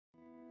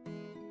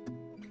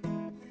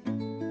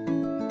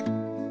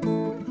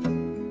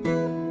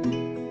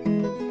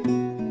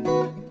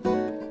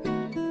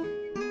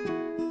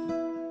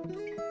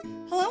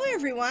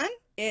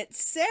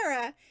it's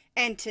Sarah,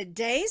 and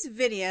today's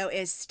video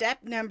is step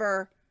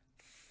number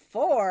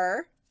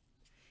 4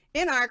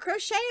 in our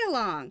crochet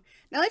along.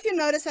 Now if you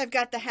notice, I've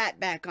got the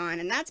hat back on,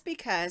 and that's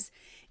because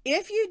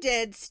if you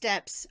did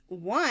steps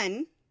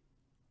 1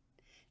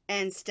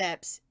 and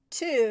steps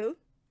 2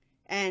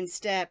 and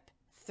step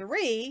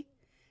 3,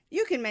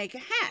 you can make a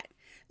hat.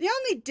 The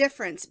only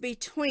difference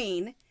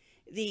between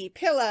the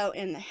pillow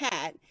and the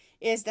hat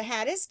is the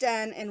hat is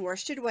done in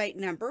worsted weight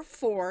number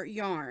 4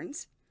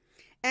 yarns,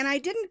 and I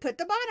didn't put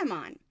the bottom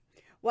on.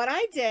 What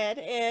I did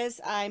is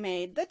I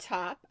made the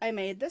top, I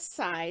made the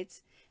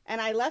sides,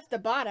 and I left the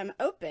bottom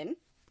open,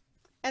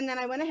 and then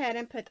I went ahead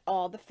and put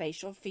all the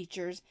facial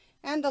features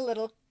and the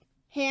little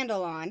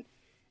handle on,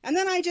 and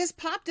then I just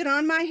popped it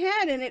on my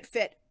head and it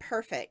fit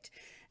perfect.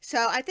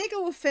 So I think it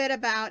will fit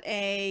about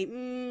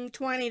a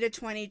 20 to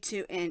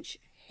 22 inch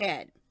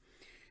head.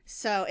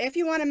 So if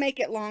you want to make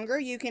it longer,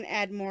 you can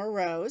add more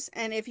rows,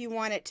 and if you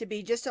want it to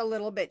be just a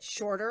little bit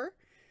shorter,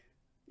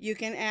 you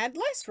can add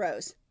less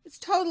rows. It's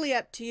totally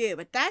up to you,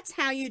 but that's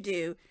how you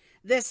do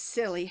this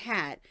silly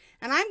hat.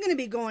 And I'm going to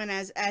be going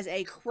as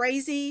a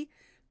crazy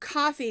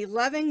coffee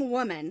loving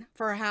woman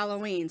for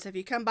Halloween. So if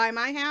you come by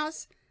my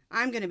house,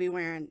 I'm going to be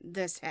wearing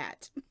this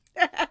hat.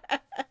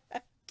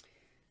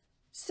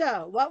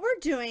 So what we're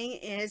doing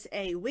is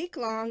a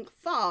week-long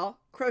fall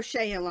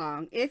crochet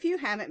along. If you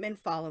haven't been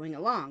following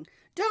along,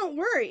 don't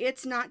worry,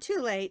 it's not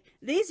too late.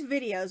 These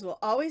videos will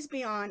always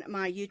be on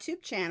my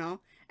YouTube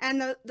channel, and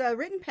the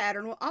written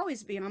pattern will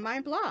always be on my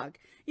blog.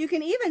 You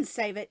can even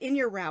save it in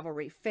your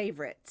Ravelry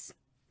favorites.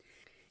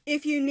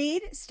 If you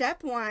need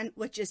step 1,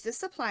 which is the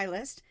supply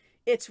list,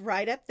 it's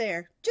right up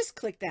there. Just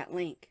click that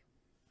link.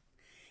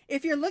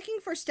 If you're looking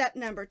for step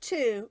number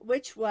 2,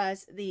 which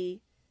was the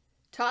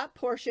top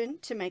portion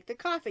to make the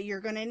coffee,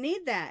 you're going to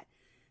need that.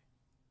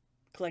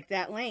 Click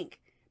that link,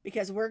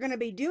 because we're going to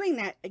be doing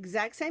that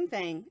exact same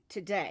thing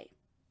today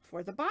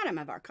for the bottom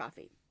of our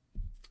coffee.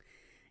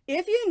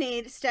 If you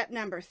need step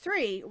number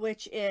 3,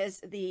 which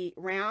is the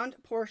round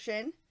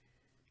portion,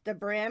 the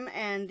brim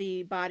and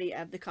the body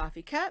of the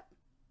coffee cup,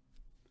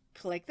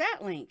 click that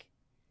link.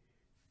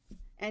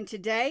 And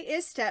today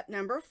is step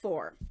number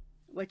 4,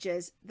 which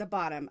is the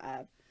bottom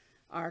of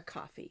our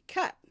coffee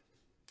cup.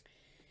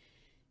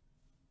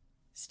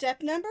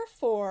 Step number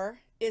 4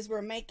 is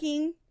we're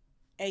making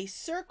a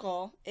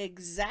circle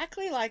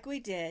exactly like we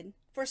did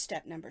for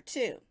step number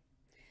 2.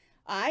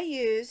 I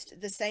used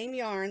the same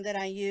yarn that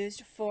I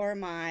used for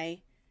my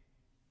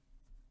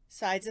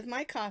sides of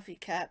my coffee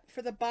cup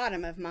for the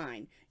bottom of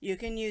mine. You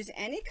can use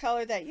any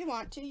color that you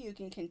want to. You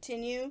can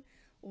continue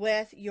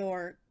with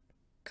your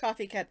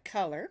coffee cup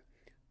color,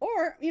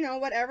 or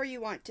whatever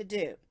you want to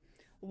do.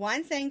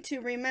 One thing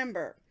to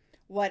remember,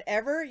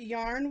 whatever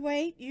yarn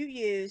weight you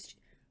used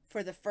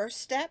for the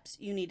first steps,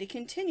 you need to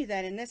continue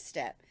that in this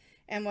step.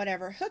 And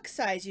whatever hook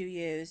size you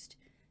used,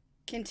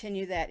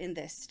 continue that in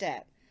this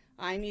step.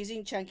 I'm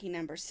using chunky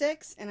number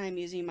 6, and I'm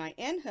using my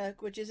end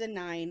hook, which is a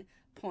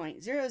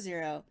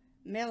 9.00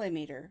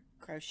 millimeter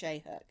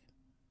crochet hook.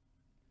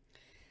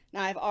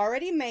 Now I've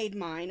already made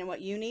mine, and what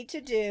you need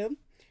to do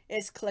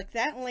is click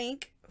that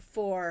link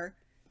for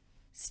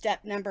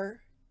step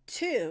number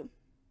 2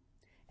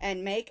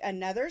 and make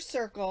another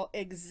circle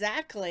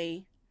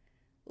exactly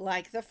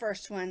like the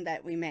first one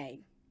that we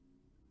made.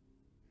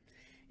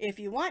 If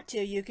you want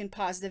to, you can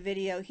pause the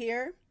video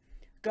here,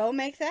 go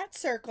make that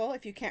circle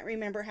if you can't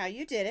remember how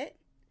you did it,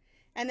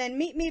 and then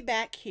meet me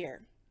back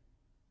here.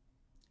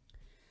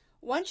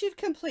 Once you've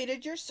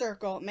completed your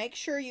circle, make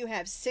sure you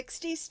have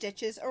 60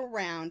 stitches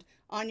around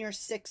on your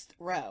 6th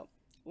row.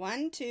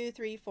 1, 2,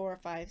 3, 4,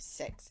 5,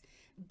 6.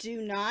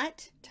 Do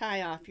not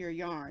tie off your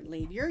yarn.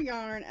 Leave your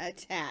yarn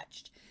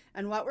attached.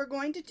 And what we're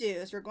going to do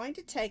is we're going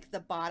to take the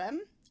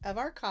bottom of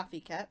our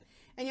coffee cup,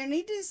 and you'll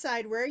need to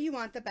decide where you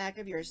want the back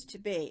of yours to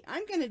be.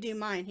 I'm going to do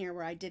mine here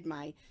where I did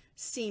my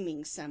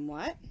seaming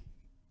somewhat,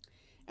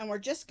 and we're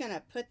just going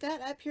to put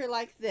that up here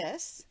like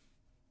this.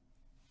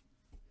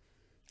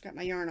 Got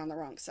my yarn on the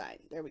wrong side.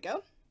 There we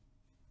go.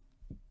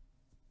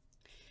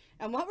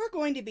 And what we're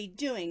going to be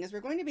doing is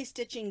we're going to be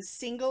stitching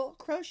single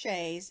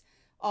crochets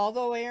all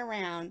the way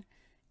around,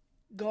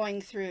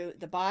 going through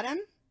the bottom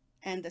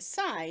and the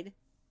side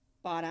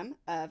bottom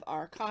of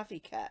our coffee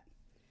cup.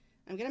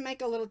 I'm going to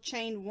make a little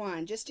chain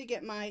 1 just to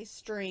get my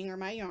string or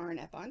my yarn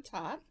up on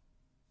top.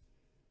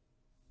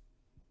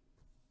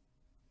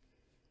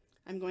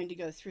 I'm going to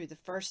go through the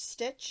first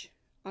stitch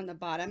on the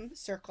bottom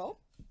circle,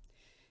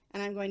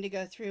 and I'm going to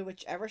go through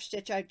whichever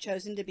stitch I've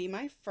chosen to be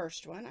my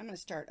first one. I'm going to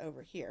start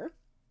over here,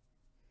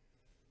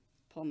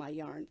 pull my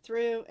yarn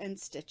through, and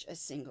stitch a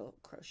single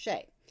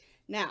crochet.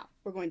 Now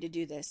we're going to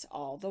do this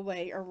all the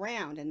way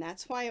around, and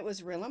that's why it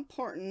was real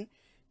important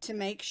to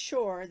make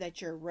sure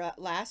that your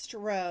last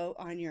row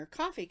on your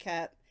coffee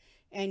cup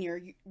and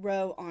your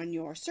row on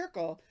your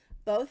circle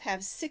both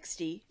have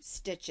 60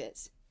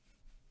 stitches.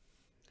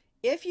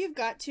 If you've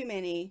got too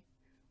many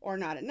or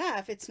not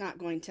enough, it's not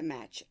going to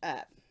match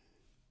up.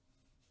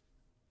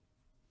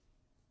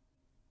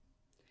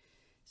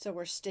 So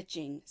we're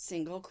stitching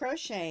single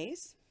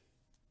crochets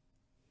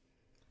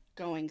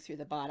going through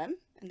the bottom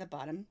and the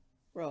bottom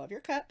row of your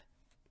cup,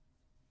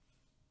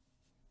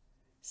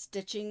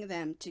 stitching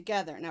them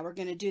together. Now we're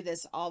going to do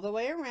this all the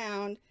way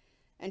around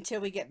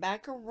until we get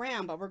back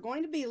around, but we're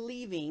going to be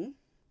leaving,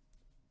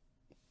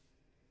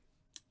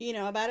 you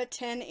know, about a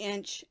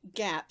 10-inch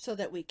gap so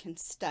that we can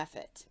stuff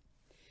it.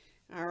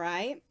 All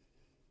right,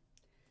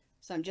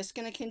 so I'm just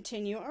going to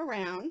continue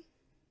around,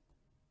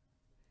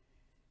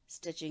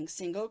 stitching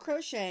single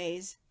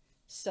crochets,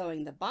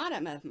 sewing the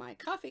bottom of my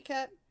coffee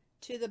cup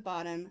to the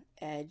bottom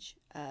edge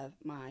of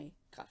my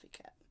coffee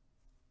cup.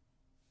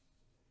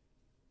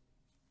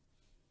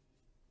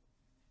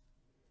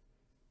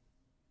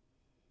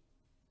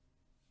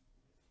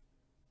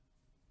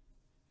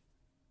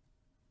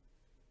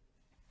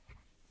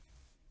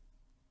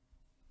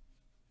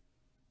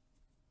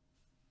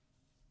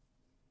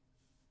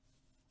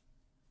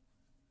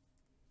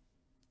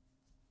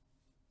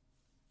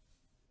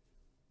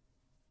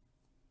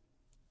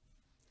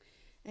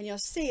 And you'll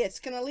see it's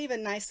going to leave a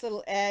nice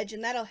little edge,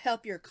 and that'll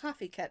help your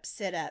coffee cup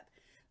sit up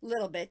a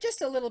little bit,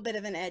 just a little bit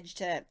of an edge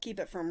to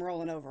keep it from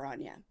rolling over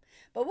on you.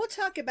 But we'll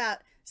talk about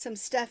some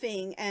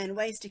stuffing and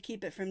ways to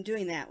keep it from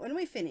doing that when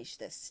we finish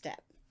this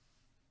step.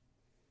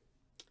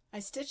 I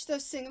stitched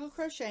those single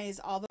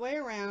crochets all the way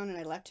around, and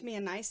I left me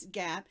a nice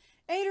gap,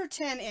 8 or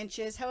 10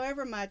 inches,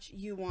 however much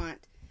you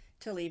want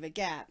to leave a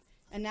gap.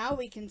 And now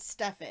we can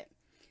stuff it.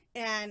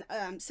 And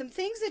some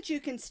things that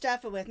you can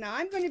stuff it with. Now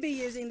I'm going to be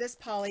using this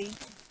poly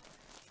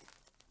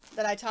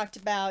that I talked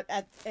about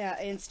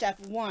in step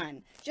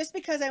 1, just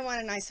because I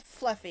want a nice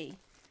fluffy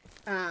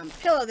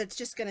pillow that's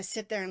just going to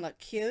sit there and look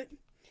cute.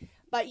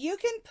 But you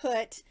can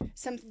put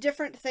some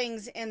different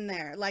things in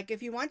there, like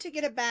if you want to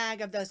get a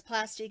bag of those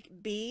plastic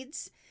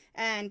beads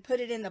and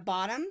put it in the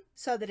bottom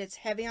so that it's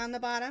heavy on the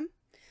bottom.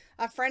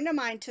 A friend of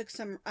mine took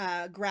some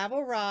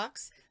gravel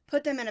rocks,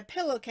 put them in a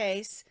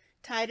pillowcase,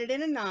 tied it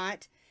in a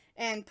knot,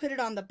 and put it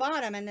on the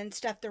bottom, and then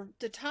stuffed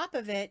the top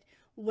of it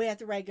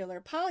with regular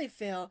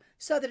polyfill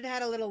so that it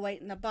had a little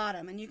weight in the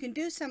bottom. And you can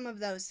do some of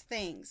those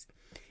things.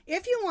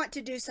 If you want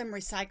to do some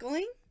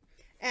recycling,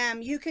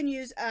 you can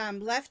use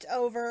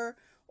leftover,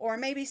 or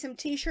maybe some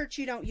t-shirts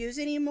you don't use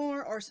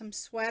anymore, or some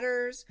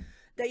sweaters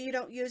that you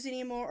don't use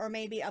anymore, or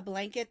maybe a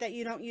blanket that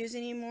you don't use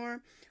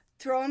anymore.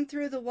 Throw them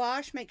through the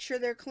wash, make sure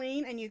they're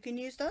clean, and you can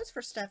use those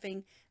for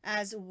stuffing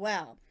as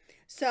well.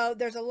 So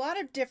there's a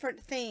lot of different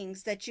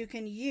things that you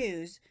can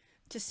use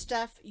to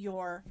stuff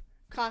your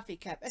coffee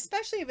cup,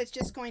 especially if it's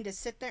just going to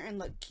sit there and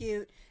look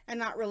cute and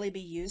not really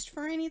be used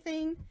for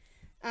anything,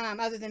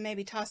 other than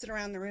maybe toss it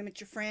around the room at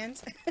your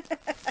friends.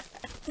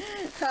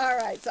 All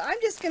right, so I'm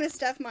just going to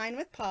stuff mine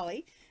with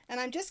poly, and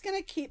I'm just going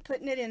to keep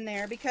putting it in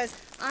there because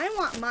I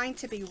want mine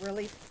to be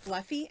really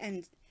fluffy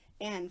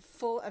and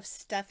full of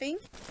stuffing,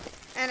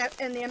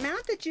 and the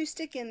amount that you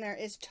stick in there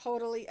is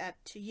totally up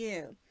to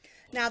you.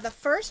 Now the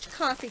first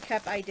coffee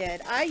cup I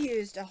did, I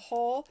used a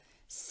whole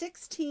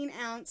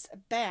 16-ounce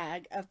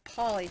bag of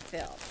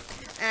polyfill,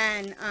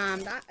 and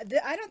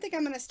I don't think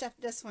I'm going to stuff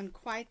this one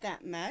quite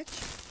that much,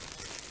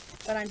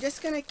 but I'm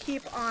just going to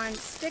keep on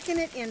sticking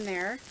it in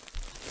there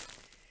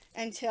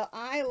until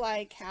I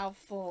like how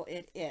full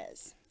it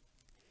is.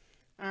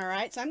 All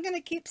right, so I'm going to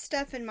keep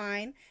stuffing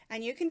mine,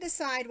 and you can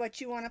decide what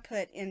you want to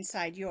put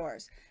inside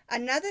yours.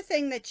 Another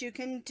thing that you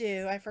can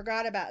do, I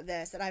forgot about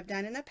this, that I've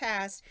done in the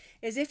past,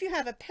 is if you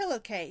have a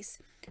pillowcase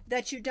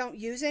that you don't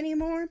use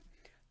anymore,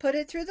 put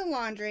it through the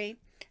laundry,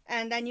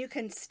 and then you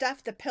can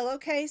stuff the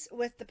pillowcase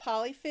with the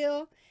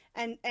polyfill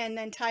and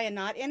then tie a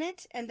knot in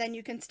it, and then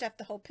you can stuff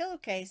the whole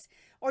pillowcase,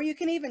 or you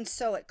can even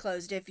sew it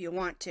closed if you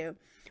want to.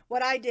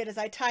 What I did is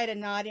I tied a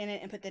knot in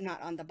it and put the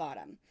knot on the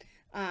bottom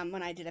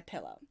when I did a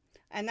pillow.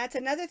 And that's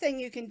another thing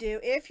you can do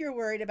if you're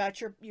worried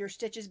about your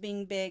stitches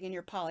being big and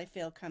your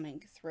polyfill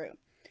coming through.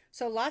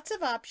 So lots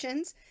of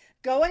options.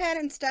 Go ahead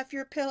and stuff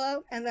your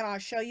pillow, and then I'll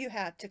show you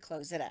how to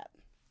close it up.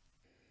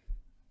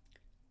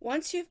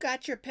 Once you've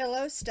got your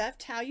pillow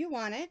stuffed how you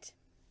want it,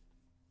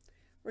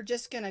 we're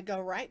just going to go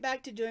right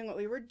back to doing what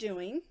we were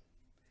doing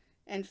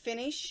and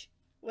finish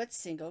with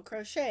single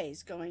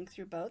crochets, going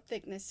through both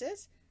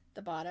thicknesses,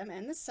 the bottom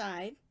and the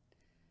side,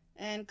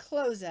 and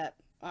close up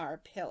our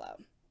pillow.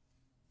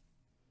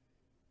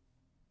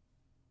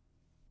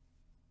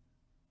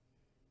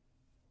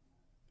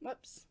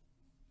 Whoops.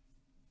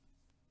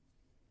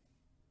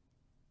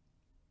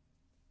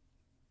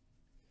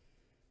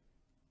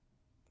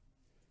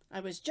 I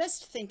was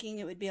just thinking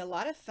it would be a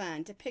lot of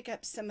fun to pick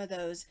up some of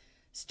those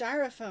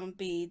styrofoam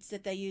beads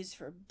that they use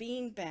for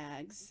bean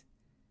bags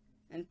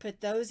and put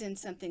those in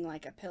something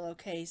like a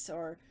pillowcase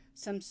or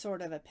some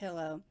sort of a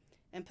pillow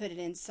and put it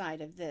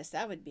inside of this.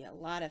 That would be a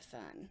lot of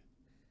fun.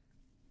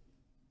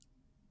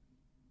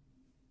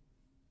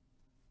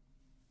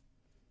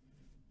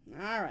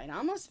 All right,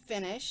 almost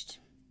finished.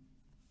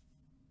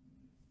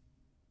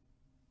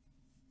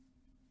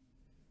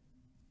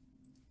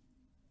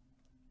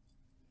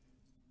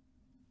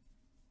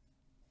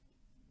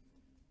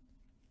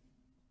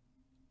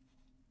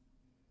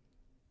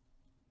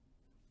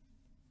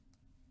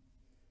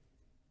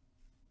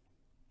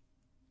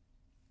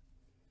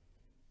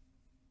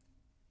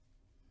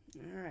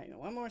 All right,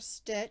 one more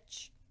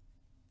stitch.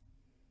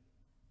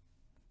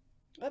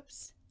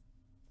 Oops.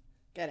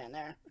 Get in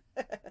there.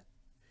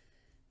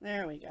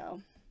 There we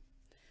go.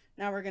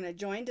 Now we're going to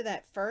join to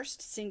that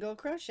first single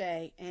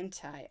crochet and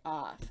tie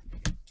off.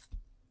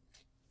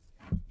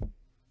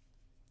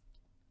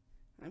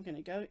 I'm going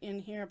to go in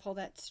here and pull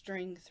that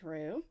string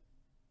through.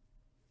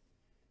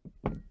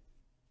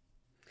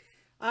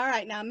 All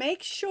right, now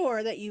make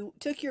sure that you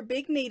took your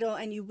big needle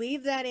and you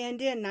weave that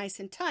end in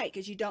nice and tight,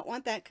 because you don't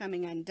want that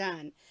coming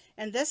undone.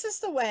 And this is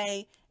the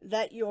way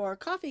that your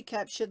coffee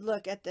cup should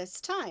look at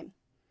this time.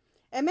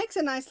 It makes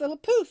a nice little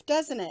poof,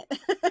 doesn't it?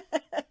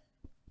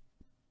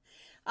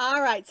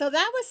 All right, so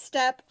that was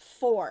step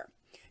 4.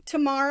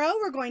 Tomorrow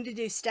we're going to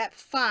do step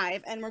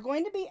 5, and we're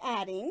going to be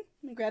adding,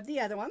 let me grab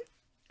the other one.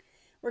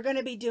 We're going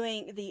to be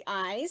doing the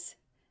eyes,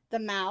 the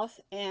mouth,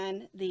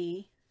 and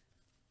the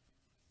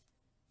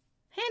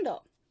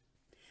handle.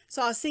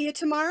 So I'll see you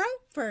tomorrow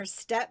for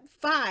step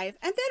 5,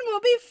 and then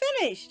we'll be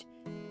finished.